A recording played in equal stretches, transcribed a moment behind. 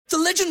The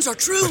legends are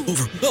true.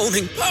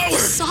 Overwhelming power!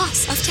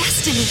 Sauce of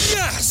destiny.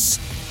 Yes!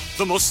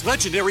 The most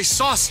legendary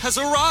sauce has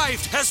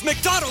arrived as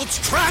McDonald's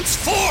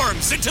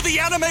transforms into the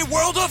anime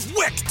world of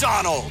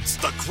WickDonald's.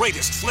 The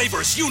greatest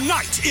flavors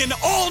unite in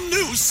all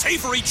new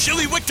savory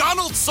chili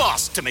McDonald's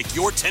sauce to make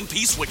your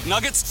 10-piece Wick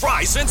Nuggets,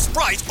 fries, and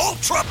Sprite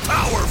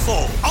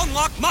ultra-powerful.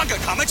 Unlock manga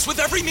comics with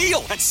every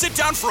meal and sit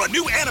down for a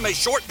new anime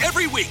short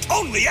every week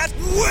only at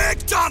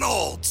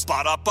WickDonald's.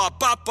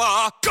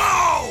 Ba-da-ba-ba-ba,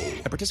 go!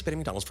 At participating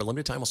McDonald's for a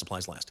limited time while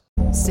supplies last.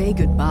 Say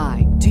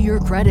goodbye to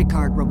your credit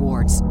card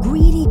rewards.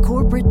 Greedy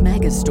corporate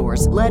mega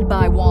stores, led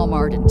by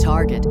Walmart and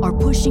Target, are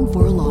pushing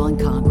for a law in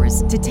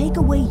Congress to take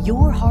away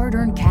your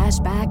hard-earned cash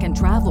back and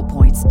travel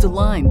points to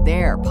line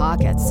their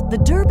pockets. The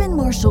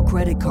Durbin-Marshall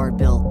credit card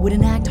bill would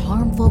enact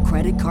harmful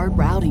credit card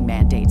routing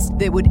mandates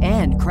that would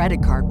end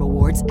credit card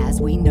rewards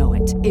as we know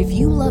it. If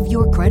you love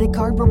your credit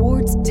card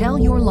rewards, tell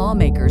your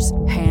lawmakers,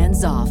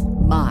 hands off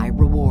my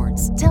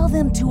rewards. Tell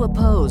them to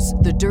oppose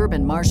the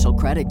Durbin-Marshall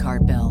credit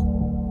card bill.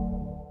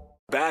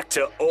 Back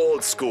to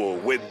old school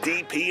with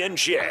DP and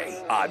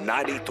J on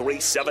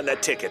 93.7 The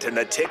Ticket and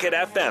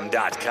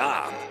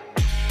theticketfm.com.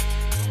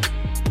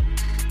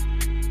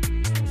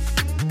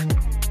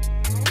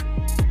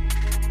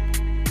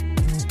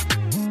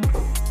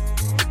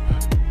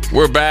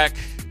 We're back.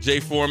 Jay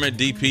Foreman,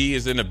 DP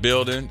is in the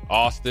building.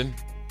 Austin,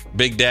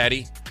 Big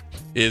Daddy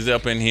is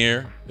up in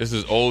here. This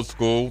is old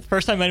school.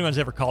 First time anyone's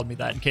ever called me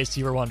that, in case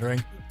you were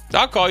wondering.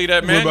 I'll call you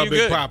that, man. What about You Big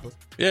good? Papa?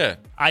 Yeah.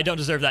 I don't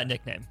deserve that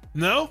nickname.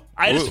 No?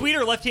 I had a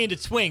sweeter left-handed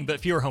swing, but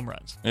fewer home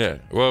runs. Yeah.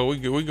 Well, we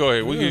go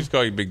ahead. We can just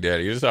call you Big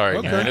Daddy. It's all right,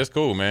 Okay. man. That's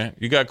cool, man.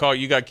 You got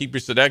to keep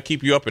your that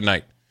keep you up at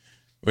night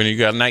when you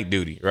got night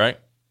duty, right?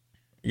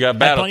 You got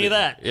battle. plenty of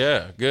that.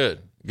 Yeah,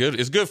 good.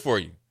 It's good for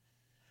you.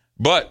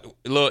 But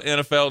a little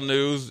NFL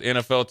news,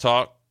 NFL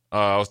talk.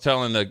 I was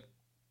telling the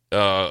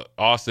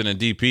Austin and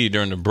DP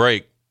during the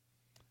break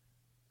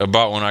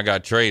about when I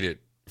got traded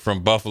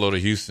from Buffalo to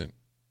Houston,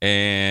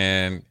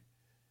 and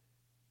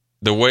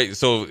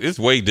so it's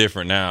way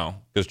different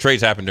now because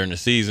trades happen during the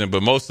season,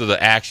 but most of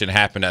the action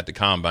happened at the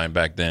combine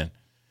back then.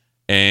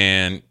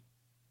 And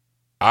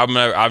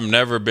I've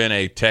never been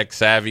a tech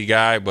savvy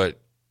guy, but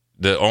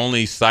the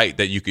only site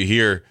that you could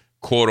hear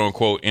quote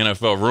unquote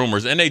NFL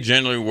rumors, and they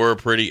generally were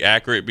pretty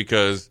accurate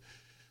because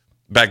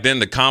back then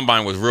the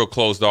combine was real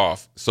closed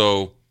off.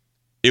 So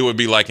it would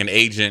be like an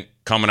agent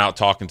coming out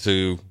talking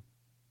to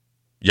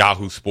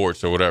Yahoo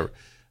Sports or whatever.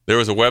 There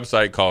was a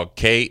website called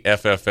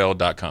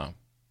kffl.com.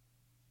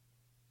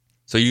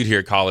 So you'd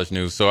hear college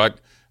news. So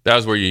that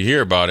was where you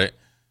hear about it.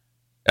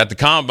 At the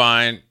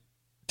combine,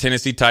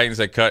 Tennessee Titans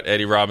had cut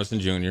Eddie Robinson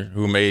Jr.,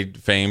 who made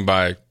fame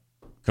by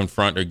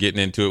getting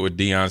into it with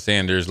Deion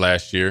Sanders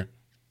last year.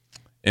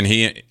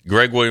 And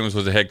Greg Williams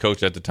was the head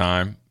coach at the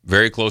time.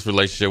 Very close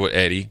relationship with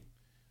Eddie.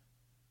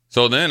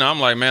 So then I'm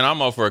like, man,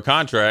 I'm up for a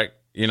contract,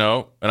 and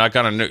I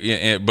kind of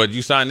knew, but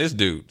you signed this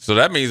dude. So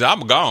that means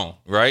I'm gone,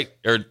 right?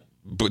 Or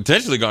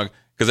potentially gone.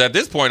 Because at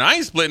this point, I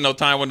ain't splitting no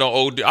time with no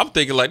old dude. I'm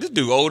thinking, like, this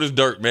dude old as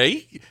dirt,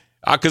 man.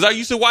 Because I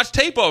used to watch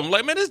tape of him.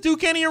 Like, man, this dude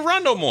can't even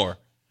run no more.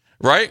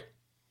 Right?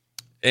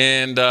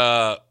 And,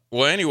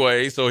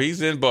 anyway, so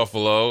he's in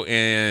Buffalo.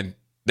 And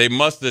they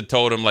must have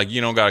told him, like,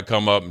 you don't got to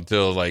come up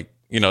until, like,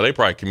 they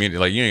probably communicated,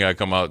 like, you ain't got to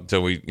come out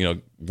until we,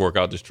 work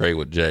out this trade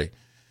with Jay.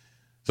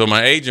 So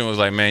my agent was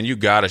like, man, you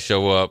got to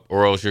show up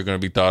or else you're going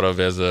to be thought of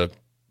as a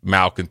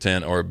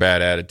malcontent or a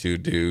bad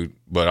attitude dude.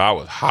 But I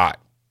was hot.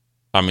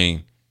 I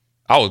mean,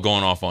 I was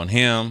going off on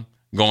him,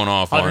 going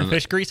off on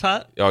fish grease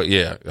hot? Oh,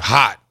 yeah.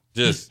 Hot.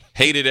 Just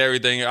hated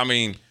everything. I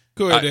mean.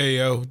 Go ahead,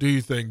 Ayo. Do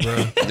you think, bro?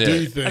 Yeah.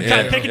 Do you think? I'm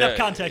kind of picking up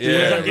contact.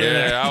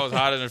 Yeah. I was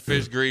hotter than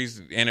fish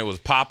grease, and it was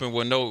popping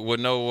with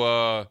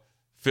no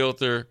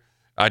filter.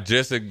 I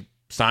just had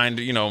signed,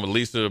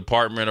 leased an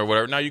apartment or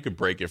whatever. Now you could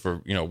break it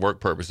for,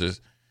 work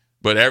purposes.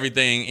 But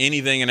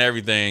anything and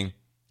everything,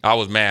 I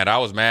was mad.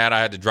 I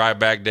had to drive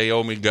back. They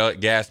owed me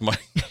gas money.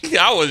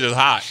 I was just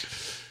hot.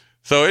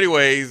 So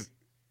anyways,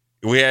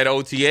 we had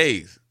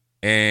OTAs,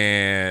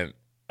 and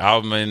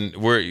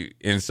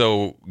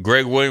so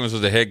Greg Williams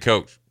was the head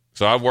coach.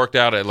 So I worked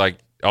out at like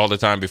all the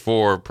time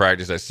before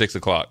practice at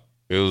 6:00.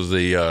 It was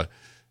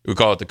we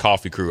call it the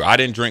coffee crew. I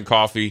didn't drink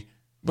coffee,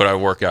 but I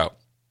work out.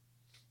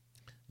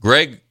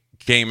 Greg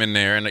came in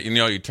there, and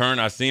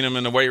I seen him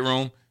in the weight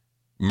room,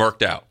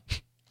 murked out.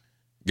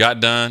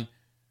 Got done.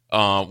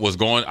 I was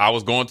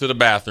going to the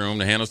bathroom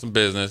to handle some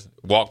business.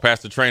 Walked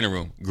past the training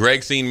room.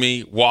 Greg seen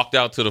me, walked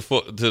out to the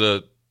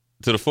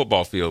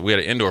football field. We had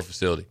an indoor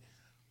facility.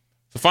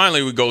 So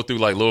finally, we go through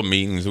like little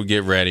meetings. We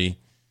get ready,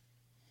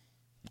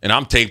 and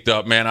I'm taped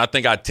up, man. I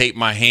think I taped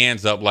my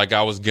hands up like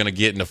I was gonna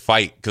get in a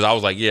fight because I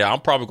was like, yeah, I'm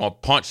probably gonna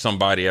punch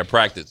somebody at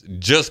practice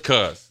just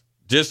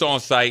on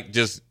site,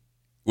 just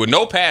with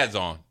no pads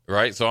on,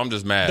 right? So I'm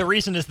just mad. The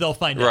reason is they'll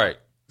find out. Right.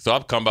 So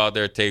I've come out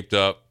there taped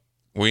up.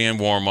 We in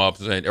warm-ups,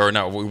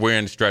 we're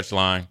in the stretch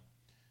line.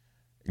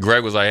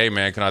 Greg was like, hey,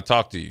 man, can I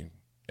talk to you?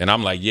 And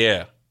I'm like,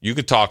 yeah, you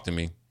can talk to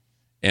me.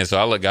 And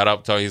so I got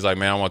up, he's like,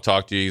 man, I want to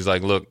talk to you. He's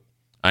like, look,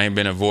 I ain't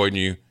been avoiding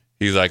you.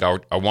 He's like,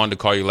 I wanted to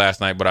call you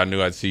last night, but I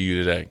knew I'd see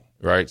you today.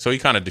 right? So he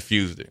kind of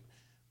diffused it.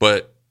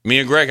 But me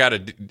and Greg had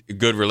a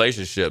good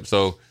relationship.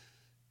 So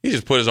he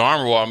just put his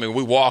arm around me.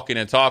 We walking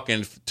and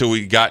talking till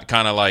we got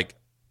kind of like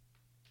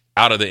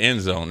out of the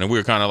end zone. And we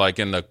were kind of like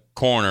in the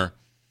corner.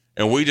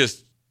 And we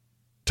just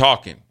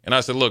talking. And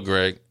I said, look,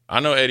 Greg, I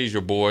know Eddie's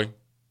your boy.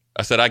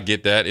 I said, I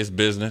get that. It's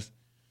business.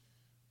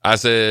 I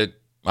said,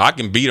 I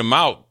can beat him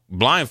out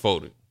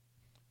blindfolded.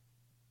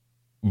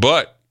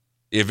 But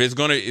if it's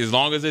going to, as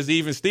long as it's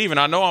even Steven,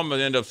 I know I'm going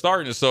to end up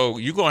starting. So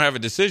you're going to have a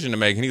decision to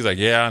make. And he's like,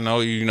 yeah, I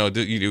know. You know,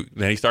 you do.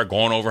 Then he started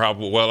going over how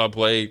well I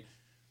played.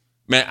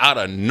 Man, out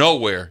of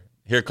nowhere,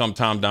 here come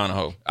Tom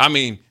Donahoe. I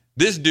mean,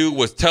 this dude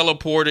was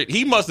teleported.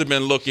 He must have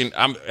been looking,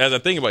 as I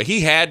think about it,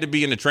 he had to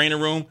be in the training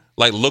room,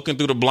 like looking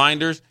through the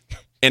blinders.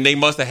 And they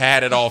must have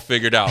had it all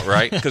figured out,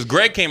 right? Because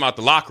Greg came out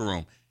the locker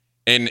room.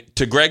 And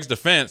to Greg's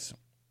defense,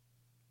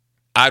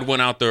 I'd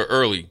went out there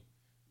early.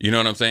 You know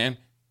what I'm saying?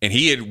 And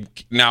he had,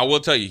 now I will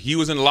tell you, he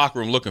was in the locker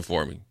room looking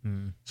for me.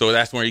 So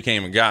that's where he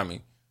came and got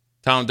me.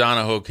 Tom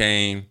Donahoe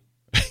came.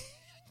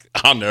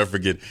 I'll never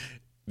forget.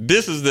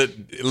 This is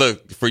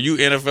look, for you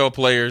NFL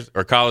players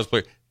or college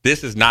players,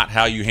 this is not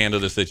how you handle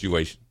the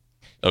situation.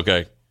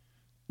 Okay?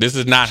 This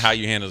is not how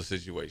you handle the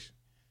situation.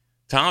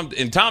 Tom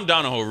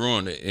Donahoe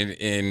ruined it.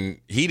 And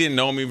he didn't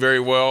know me very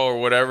well or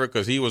whatever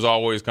because he was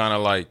always kind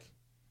of like,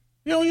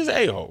 you know, he's an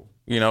a-hole.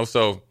 You know,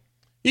 so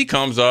he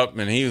comes up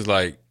and he was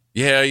like,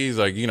 yeah, he's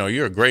like, you know,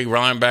 you're a great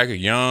linebacker,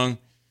 young,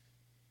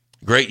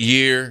 great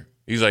year.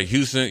 He's like,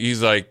 Houston,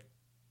 he's like,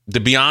 to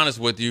be honest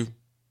with you,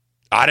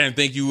 I didn't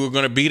think you were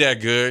going to be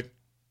that good.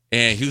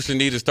 And Houston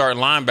needed to start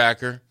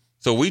linebacker.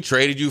 So we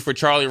traded you for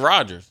Charlie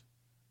Rogers.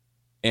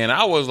 And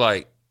I was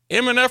like,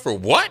 M&F for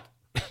what?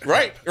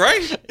 Right?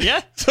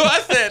 Yeah. So I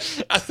said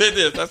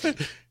this. I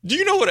said, do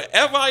you know what an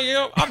F I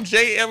am? I'm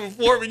J. Evan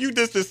Foreman. You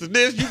this, and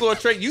this. You going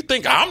to trade. You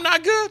think I'm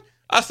not good?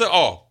 I said,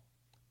 oh,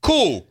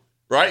 cool.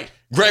 Right?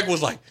 Greg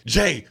was like,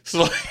 Jay,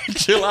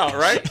 chill out,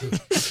 right?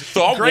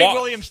 So I'm Greg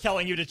Williams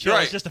telling you to chill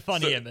right. is just a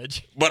funny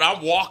image. But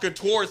I'm walking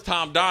towards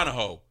Tom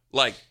Donahoe,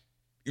 like,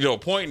 you know,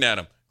 pointing at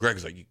him.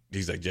 Greg's like,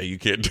 he's like, Jay, you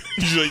can't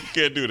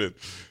do this.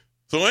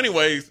 So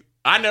anyways,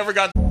 I never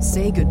got.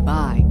 Say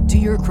goodbye to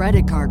your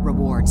credit card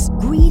rewards.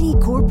 Greedy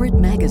corporate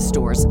mega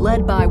stores,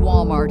 led by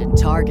Walmart and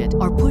Target,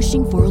 are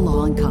pushing for a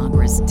law in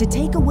Congress to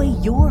take away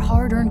your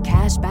hard-earned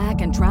cash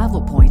back and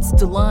travel points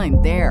to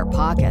line their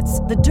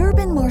pockets. The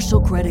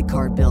Durbin-Marshall credit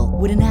card bill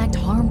would enact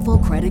harmful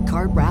credit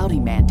card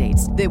routing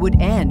mandates that would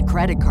end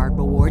credit card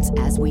rewards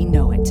as we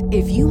know it.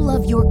 If you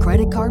love your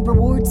credit card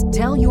rewards,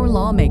 tell your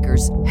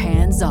lawmakers,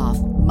 hands off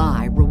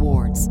my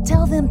rewards.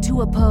 Tell them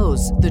to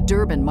oppose the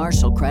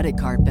Durbin-Marshall credit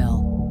card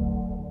bill.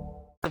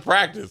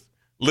 Practice.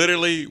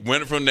 Literally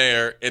went from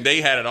there, and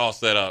they had it all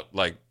set up.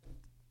 Like,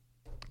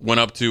 went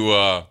up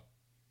to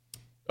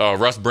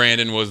Russ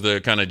Brandon was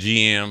the kind of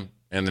GM,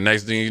 and the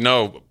next thing you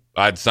know,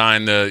 I'd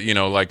signed the, you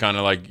know, like kind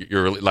of like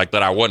you're like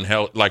that I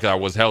wasn't like I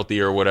was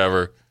healthy or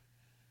whatever.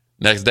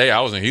 Next day,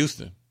 I was in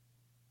Houston.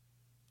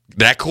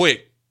 That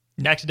quick.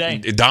 Next day,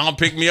 Dom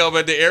picked me up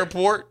at the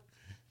airport,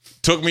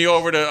 took me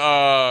over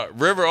to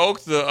River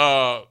Oaks,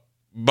 to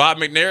Bob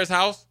McNair's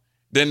house.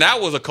 Then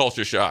that was a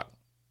culture shock.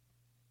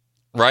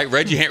 Right?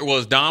 Reggie Herring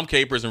was Dom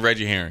Capers and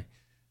Reggie Herring.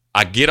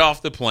 I get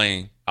off the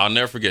plane. I'll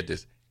never forget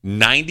this.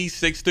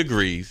 96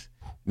 degrees,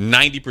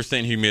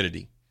 90%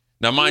 humidity.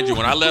 Now, mind you,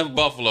 when I left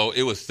Buffalo,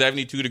 it was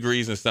 72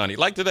 degrees and sunny,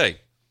 like today.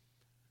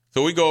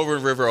 So we go over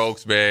in River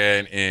Oaks,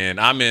 man, and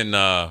I'm in,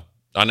 I'll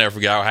never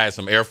forget, I had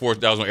some Air Force,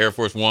 that was when Air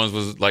Force Ones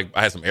was like,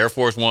 I had some Air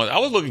Force Ones. I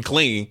was looking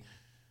clean,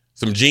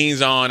 some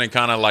jeans on and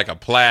kind of like a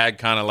plaid,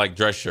 kind of like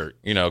dress shirt,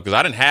 you know, because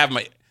I didn't have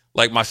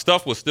my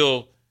stuff was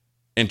still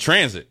in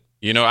transit.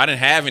 You know, I didn't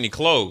have any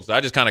clothes.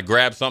 I just kind of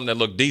grabbed something that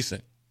looked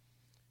decent.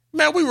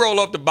 Man, we roll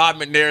up to Bob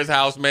McNair's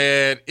house,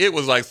 man. It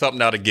was like something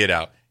out of Get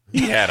Out.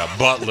 He had a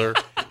butler.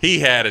 He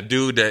had a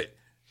dude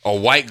a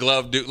white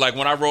glove dude. Like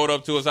when I rolled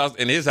up to his house,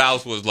 and his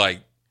house was like.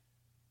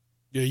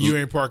 Yeah, you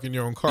ain't parking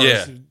your own car.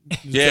 Yeah.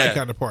 It's that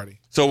kind of party.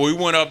 So we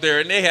went up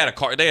there, and they had a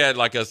car. They had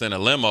like us in a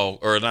limo,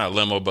 or not a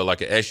limo, but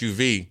like an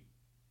SUV.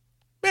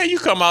 Man, you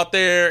come out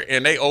there,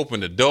 and they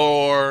open the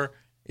door.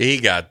 He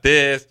got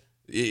this.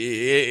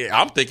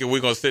 I'm thinking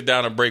we're going to sit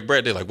down and break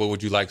bread. They're like, what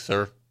would you like,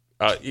 sir?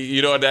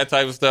 You know, that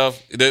type of stuff.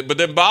 But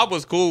then Bob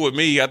was cool with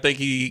me. I think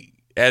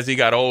as he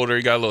got older,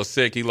 he got a little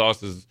sick. He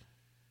lost his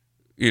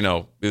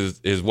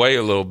way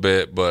a little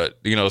bit. But,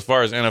 you know, as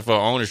far as NFL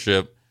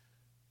ownership,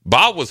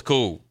 Bob was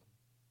cool.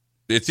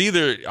 It's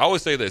either, I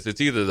always say this, it's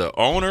either the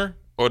owner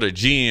or the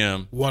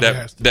GM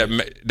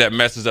that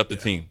messes up the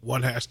team.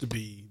 One has to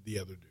be the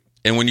other dude.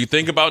 And when you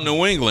think about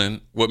New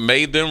England, what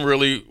made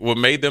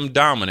them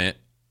dominant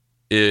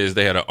is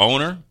they had an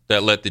owner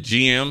that let the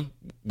GM,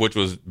 which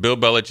was Bill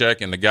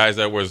Belichick, and the guys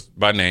that was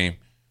by name,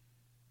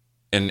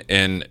 and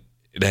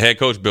the head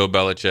coach, Bill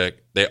Belichick,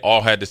 they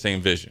all had the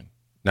same vision.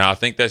 Now, I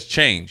think that's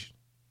changed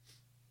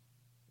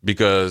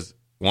because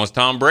once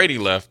Tom Brady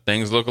left,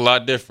 things look a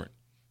lot different.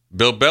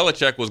 Bill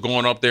Belichick was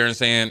going up there and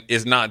saying,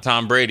 it's not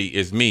Tom Brady,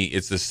 it's me,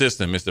 it's the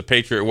system, it's the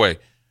Patriot way.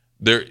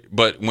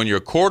 But when your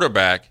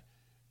quarterback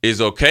is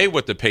okay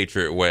with the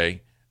Patriot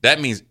way, that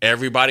means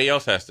everybody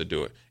else has to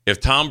do it. If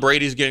Tom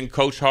Brady's getting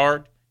coached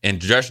hard and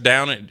dressed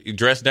down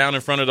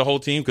in front of the whole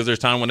team because there's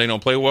time when they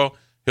don't play well,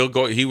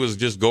 he was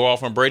just go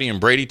off on Brady, and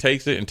Brady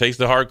takes it and takes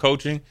the hard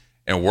coaching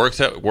and works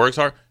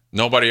hard.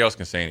 Nobody else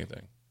can say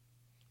anything.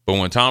 But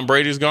when Tom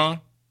Brady's gone,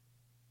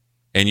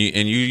 and you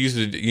used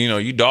to,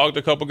 you dogged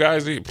a couple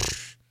guys,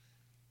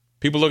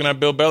 people looking at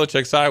Bill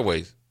Belichick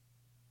sideways.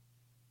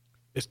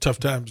 It's tough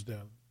times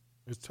down.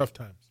 It's tough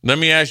times. Let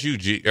me ask you,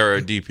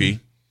 DP,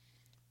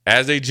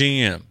 as a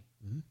GM.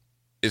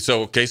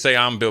 So, okay, say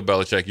I'm Bill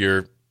Belichick,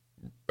 you're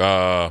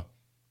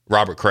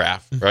Robert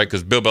Kraft, right?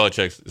 Because Bill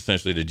Belichick's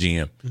essentially the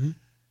GM.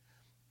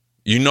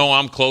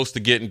 I'm close to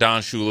getting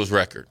Don Shula's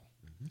record.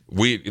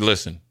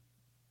 Listen,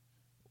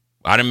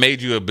 I done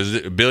made you a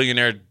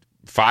billionaire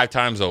 5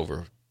 times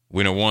over.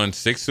 We done won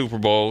 6 Super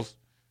Bowls.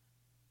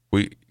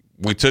 We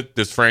took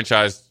this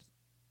franchise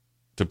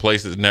to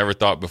places never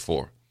thought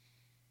before.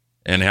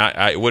 And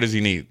what does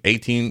he need?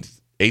 18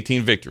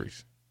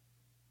 victories.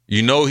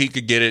 He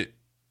could get it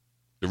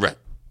the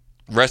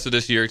rest of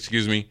this year,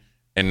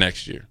 and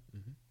next year.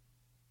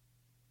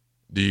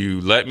 Do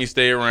you let me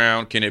stay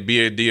around? Can it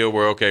be a deal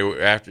where, okay,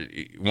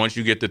 once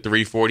you get to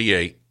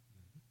 348,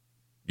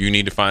 you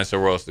need to find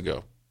somewhere else to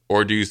go?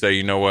 Or do you say,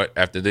 you know what,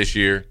 after this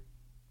year,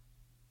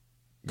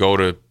 go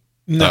to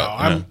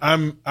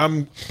I'm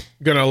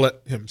gonna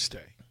let him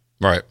stay.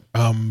 Right.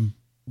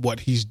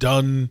 What he's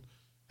done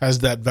has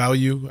that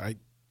value. I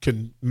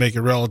can make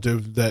it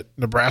relative that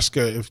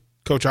Nebraska, if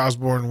Coach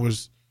Osborne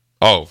was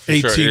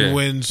 18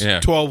 wins,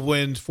 12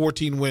 wins,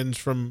 14 wins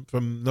from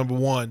number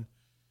one,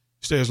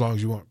 stay as long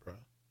as you want, bro.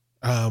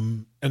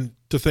 And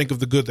to think of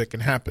the good that can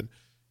happen,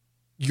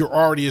 you're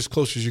already as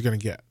close as you're going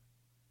to get.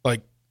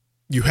 Like,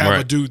 you have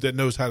a dude that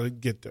knows how to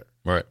get there.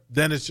 Right.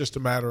 Then it's just a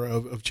matter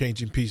of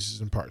changing pieces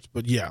and parts.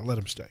 But, yeah, let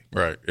him stay.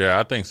 Right. Yeah,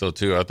 I think so,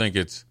 too. I think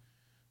it's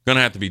going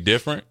to have to be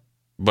different.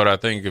 But I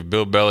think if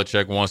Bill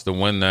Belichick wants to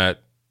win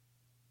that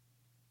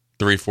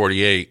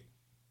 348,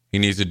 he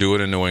needs to do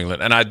it in New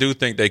England. And I do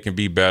think they can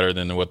be better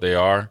than what they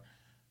are.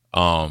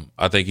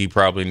 I think he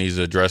probably needs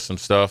to address some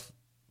stuff,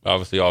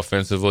 obviously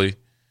offensively,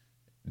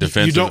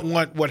 defensively. You don't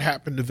want what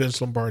happened to Vince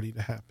Lombardi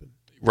to happen.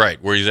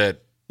 Right, where he's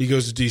at. He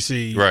goes to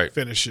D.C., right.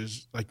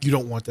 Finishes. Like, you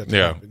don't want that to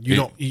happen.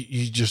 You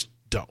just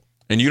don't.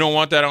 And you don't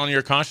want that on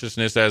your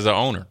consciousness as an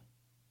owner.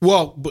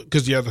 Well,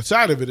 because the other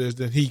side of it is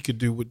that he could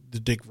do with the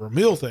Dick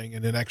Vermeil thing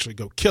and then actually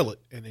go kill it,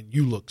 and then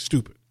you look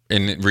stupid.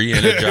 And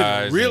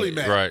re-energize. Really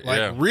mad. Right,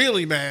 like,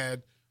 really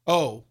mad.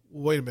 Oh,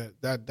 wait a minute.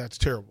 That's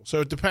terrible. So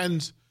it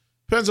depends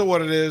on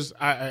what it is.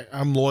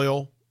 I'm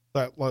loyal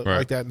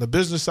like that. And the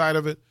business side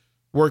of it,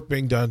 work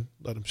being done,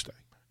 let him stay.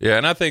 Yeah,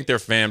 and I think their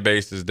fan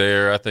base is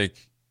there. I think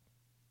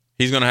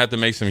he's going to have to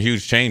make some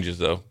huge changes,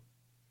 though.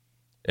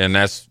 And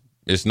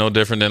it's no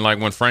different than like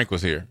when Frank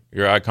was here.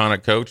 You're an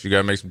iconic coach. You got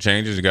to make some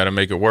changes. You got to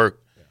make it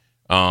work.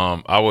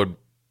 Yeah. I would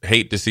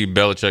hate to see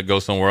Belichick go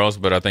somewhere else,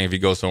 but I think if he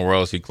goes somewhere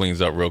else, he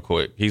cleans up real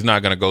quick. He's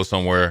not going to go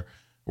somewhere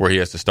where he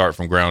has to start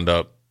from ground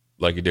up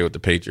like he did with the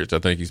Patriots. I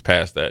think he's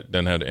past that.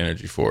 Doesn't have the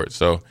energy for it.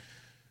 So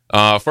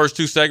first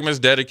 2 segments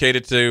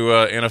dedicated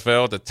to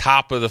NFL. At the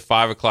top of the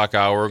 5 o'clock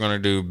hour, we're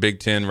going to do Big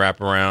Ten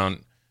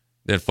wraparound,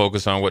 then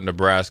focus on what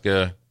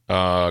Nebraska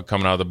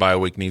coming out of the bye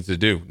week needs to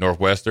do.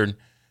 Northwestern,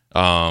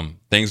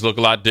 things look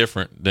a lot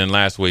different than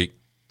last week.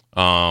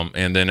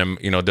 And then,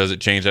 does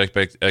it change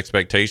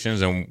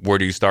expectations, and where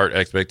do you start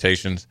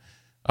expectations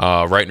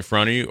right in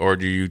front of you, or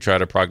do you try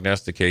to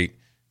prognosticate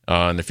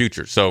in the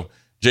future? So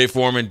Jay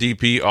Foreman,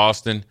 DP,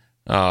 Austin.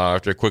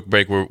 After a quick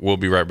break, we'll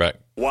be right back.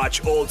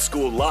 Watch Old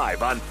School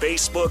live on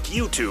Facebook,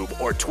 YouTube,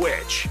 or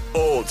Twitch.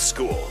 Old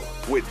School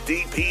with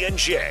DP and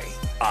J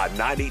on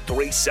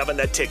 93.7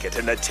 The Ticket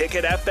and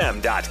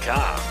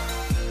theticketfm.com.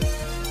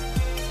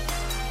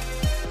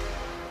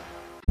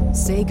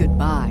 Say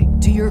goodbye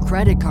to your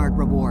credit card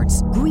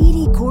rewards.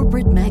 Greedy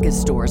corporate mega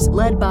stores,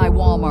 led by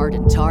Walmart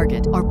and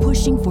Target, are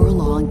pushing for a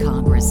law in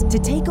Congress to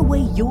take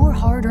away your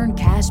hard-earned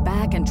cash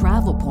back and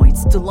travel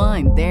points to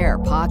line their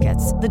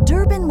pockets. The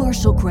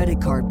Durbin-Marshall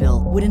credit card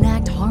bill would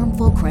enact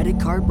harmful credit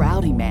card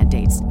routing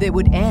mandates that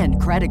would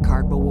end credit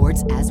card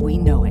rewards as we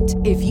know it.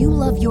 If you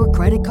love your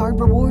credit card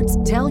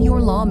rewards, tell your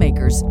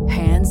lawmakers,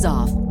 hands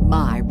off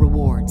my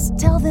rewards.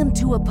 Tell them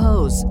to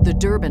oppose the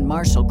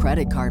Durbin-Marshall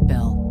credit card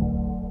bill.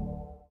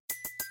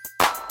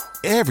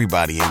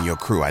 Everybody in your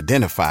crew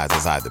identifies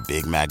as either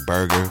Big Mac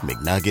Burger,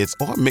 McNuggets,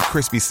 or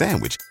McCrispy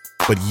Sandwich.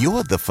 But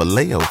you're the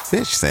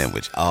Filet-O-Fish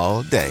Sandwich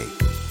all day.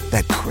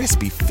 That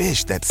crispy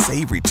fish, that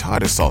savory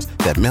tartar sauce,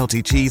 that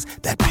melty cheese,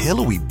 that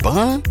pillowy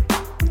bun.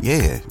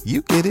 Yeah,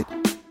 you get it.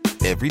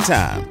 Every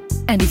time.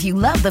 And if you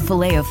love the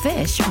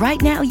Filet-O-Fish, right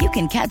now you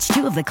can catch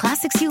 2 of the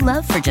classics you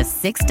love for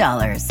just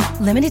 $6.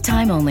 Limited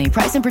time only.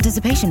 Price and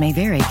participation may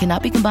vary.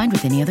 Cannot be combined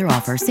with any other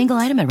offer. Single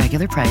item at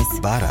regular price.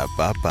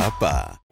 Ba-da-ba-ba-ba.